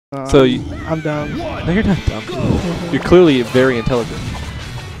So I'm dumb. No, you're not dumb. You're clearly very intelligent.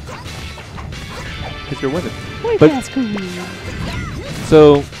 Because you're winning.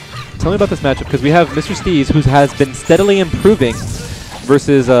 So, tell me about this matchup, because we have Mr. Steez, who has been steadily improving,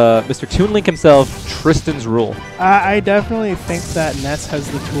 versus Mr. Toon Link himself, Tristan's Rule. I definitely think that Ness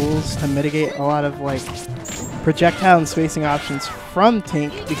has the tools to mitigate a lot of like projectile and spacing options from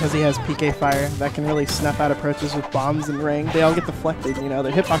Tink, because he has PK Fire that can really snuff out approaches with bombs and ring. They all get deflected, you know,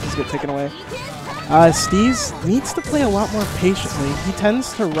 their hitboxes get taken away. Steez needs to play a lot more patiently. He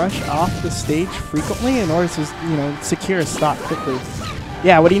tends to rush off the stage frequently in order to, you know, secure a stock quickly.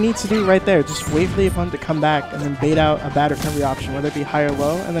 Yeah, what he needs to do right there, just wait for the opponent to come back and then bait out a bad recovery option, whether it be high or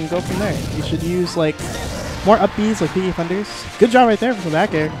low, and then go from there. You should use like more up Bs like PK Thunders. Good job right there from the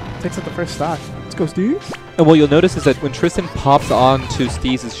back air. Takes up the first stock. Let's go, Steez. And what you'll notice is that when Tristan pops on to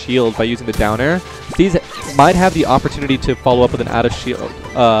Steez's shield by using the down air, Steez might have the opportunity to follow up with an out of shield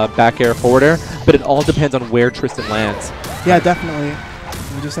back air forward air, but it all depends on where Tristan lands. Yeah, definitely.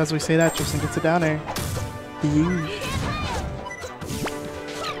 And just as we say that, Tristan gets a down air. Huge.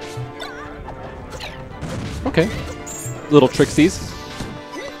 Okay. Little tricksies.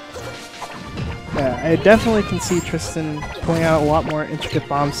 Yeah, I definitely can see Tristan pulling out a lot more intricate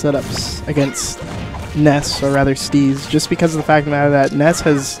bomb setups against Ness, or rather Steez, just because of the fact of the matter that Ness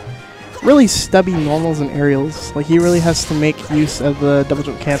has really stubby normals and aerials. Like, he really has to make use of the double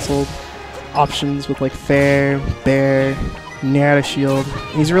jump cancelled options with like fair, bear, near out of shield.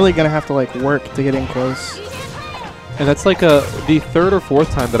 He's really gonna have to like work to get in close. And that's like the third or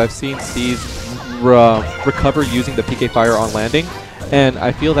fourth time that I've seen Steez recover using the PK Fire on landing. And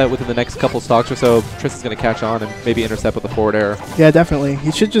I feel that within the next couple stocks or so, Tristan's going to catch on and maybe intercept with a forward air. Yeah, definitely.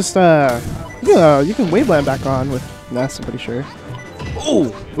 He should just, you can wave land back on with Ness, I'm pretty sure.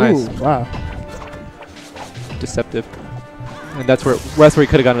 Ooh, nice. Ooh, wow. Deceptive. And that's where he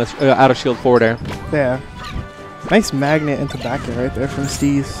could have gotten an out of shield forward air. Yeah. Nice magnet into back air right there from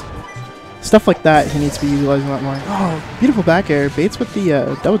Steez. Stuff like that he needs to be utilizing a lot more. Oh, beautiful back air. Baits with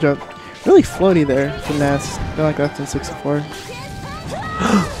the double jump. Really floaty there from Ness. Feel like that's in 64.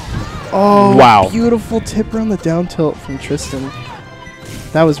 Oh, wow. Beautiful tipper on the down tilt from Tristan.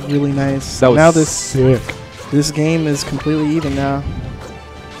 That was really nice. That was now sick. This game is completely even now.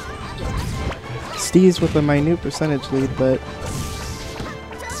 Steez with a minute percentage lead, but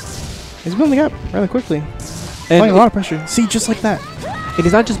he's building up rather quickly. Applying a lot of pressure. See, just like that. And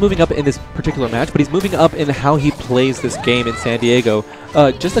he's not just moving up in this particular match, but he's moving up in how he plays this game in San Diego.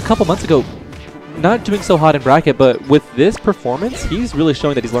 Just a couple months ago, not doing so hot in bracket, but with this performance, he's really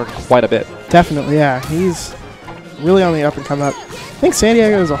showing that he's learned quite a bit. Definitely, yeah. He's really on the up and come up. I think San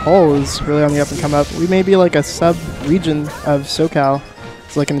Diego as a whole is really on the up and come up. We may be like a sub-region of SoCal.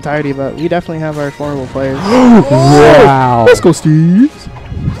 It's like an entirety, but we definitely have our formidable players. Wow. Let's go, Steez.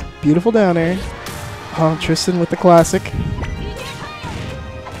 Beautiful down air. Oh, Tristan with the classic.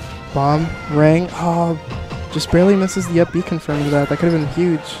 Bomb, ring. Oh, just barely misses the up B confirmed that. That could have been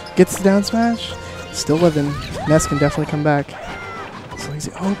huge. Gets the down smash. Still living. Ness can definitely come back. So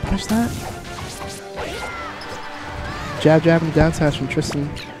easy. Oh, push that. Jab, jab, and down smash from Tristan.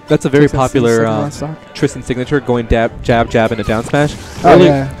 That's a very popular Tristan signature, going jab, jab, and a down smash.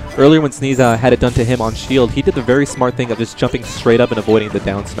 Earlier when Steez had it done to him on shield, he did the very smart thing of just jumping straight up and avoiding the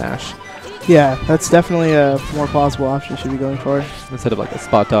down smash. Yeah, that's definitely a more plausible option you should be going for. Instead of like a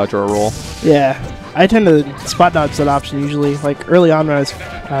spot dodge or a roll. Yeah, I tend to spot dodge that option usually. Like early on when I was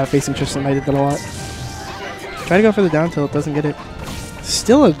facing Tristan, I did that a lot. Try to go for the down tilt, doesn't get it.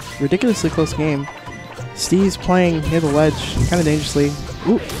 Still a ridiculously close game. Steez playing near the ledge, kind of dangerously.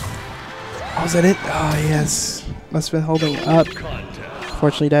 Ooh. Oh, is that it? Oh, yes. Must have been holding up.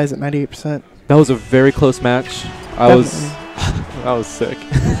 Fortunately dies at 98%. That was a very close match. I was sick.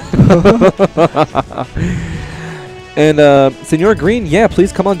 And Senor Green, yeah,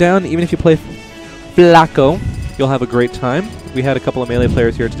 please come on down. Even if you play Flaco, you'll have a great time. We had a couple of melee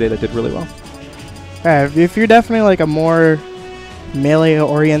players here today that did really well. If you're definitely like a more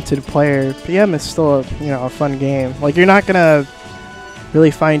melee-oriented player, PM is still a fun game. Like, you're not gonna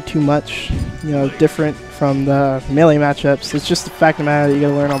really find too much different from the melee matchups. It's just the fact of the matter that you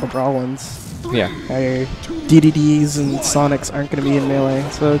gotta learn all the brawl ones. Yeah. Your DDDs and Sonics aren't going to be in melee.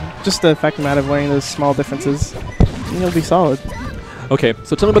 So just the fact of the matter of learning those small differences, and you'll be solid. Okay,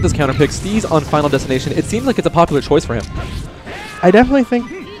 so tell me about this counter pick. Steez on Final Destination. It seems like it's a popular choice for him. I definitely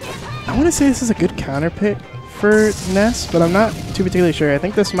think, I want to say this is a good counter pick for Ness, but I'm not too particularly sure. I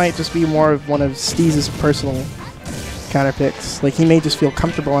think this might just be more of one of Steez's personal counter picks. Like, he may just feel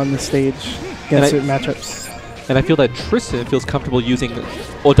comfortable on this stage against certain matchups. And I feel that Tristan feels comfortable using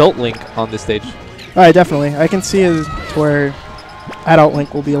Adult Link on this stage. Alright, definitely. I can see it to where Adult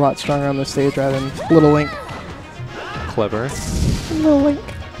Link will be a lot stronger on this stage rather than Little Link. Clever. Little Link.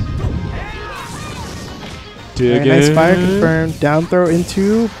 Dig Nice fire confirmed. Down throw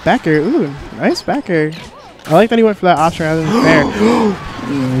into back air. Ooh, nice back air. I like that he went for that option rather than fair.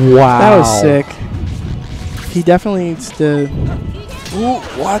 Wow. That was sick. He definitely needs to... Ooh,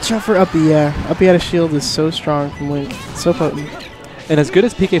 watch out for up B. Yeah, up B out of shield is so strong from Link. So potent. And as good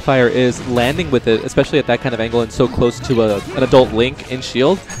as PK Fire is, landing with it, especially at that kind of angle and so close to an adult Link in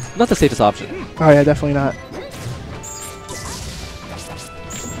shield, not the safest option. Oh yeah, definitely not.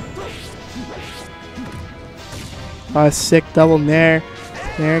 Sick double nair.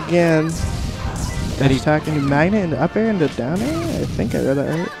 Nair again. And he's attack into magnet, into up air, into down air. I think I read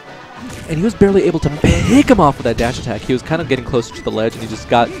that right. And he was barely able to pick him off with that dash attack. He was kind of getting closer to the ledge, and he just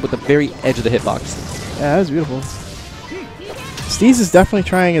got with the very edge of the hitbox. Yeah, that was beautiful. Steez is definitely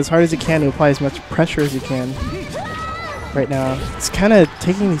trying as hard as he can to apply as much pressure as he can right now. It's kind of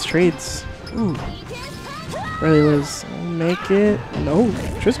taking these trades. Ooh. Really was. Make it. No.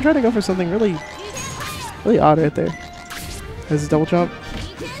 Tristan tried to go for something really odd right there. There's a double jump.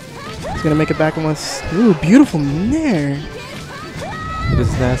 He's going to make it back unless... Ooh, beautiful nair. This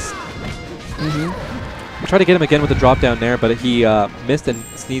is nice. Tried to get him again with the drop down there, but he missed, and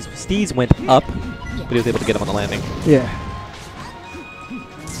Steez went up, but he was able to get him on the landing. Yeah.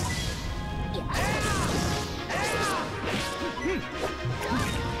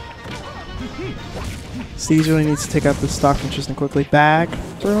 Steez really needs to take out the stock from Tristan quickly. Back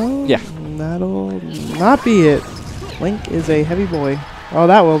throw? Yeah. That'll not be it. Link is a heavy boy. Oh,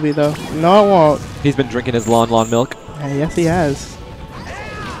 that will be, though. No, it won't. He's been drinking his lawn milk. Yes, he has.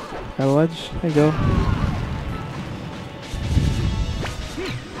 Got a ledge. There you go.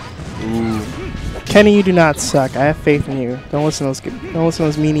 Ooh. Kenny, you do not suck. I have faith in you. Don't listen to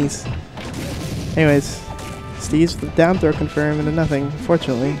those meanies. Anyways, Steez with the down throw confirmed into nothing,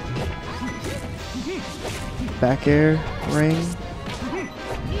 fortunately. Back air, ring.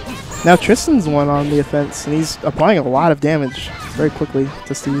 Now Tristan's one on the offense, and he's applying a lot of damage very quickly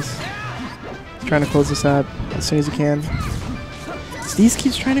to Steez. Trying to close this out as soon as he can. Steez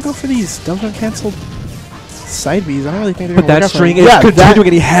keeps trying to go for these double jump canceled side Bs. I don't really think they're going to work out. But that string is continuing,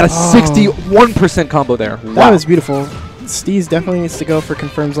 and he had a 61% combo there. Wow. That was beautiful. Steez definitely needs to go for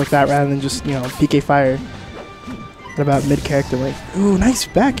confirms like that rather than just, you know, PK Fire. What about mid-character like, ooh, nice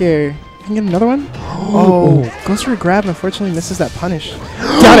back air. You can get another one? Oh, goes for a grab and unfortunately misses that punish.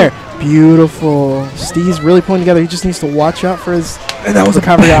 Got her! Beautiful. Steez really pulling together. He just needs to watch out for his and that was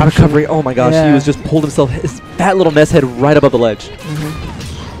recovery. Recovery. Oh my gosh, he was just pulled himself, his fat little mess head right above the ledge.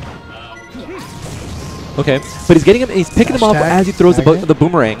 Okay, but he's getting him, he's picking him off as he throws the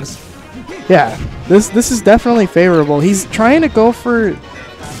boomerangs. Yeah, this is definitely favorable. He's trying to go for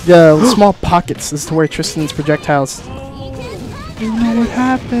the small pockets as to where Tristan's projectiles. No, what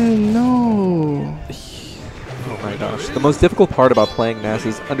happened? No. Oh my gosh. The most difficult part about playing NAS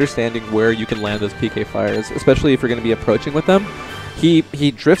is understanding where you can land those PK fires, especially if you're going to be approaching with them.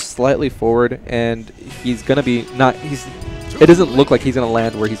 He drifts slightly forward, and he's going to be not. It doesn't look like he's going to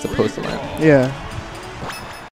land where he's supposed to land. Yeah.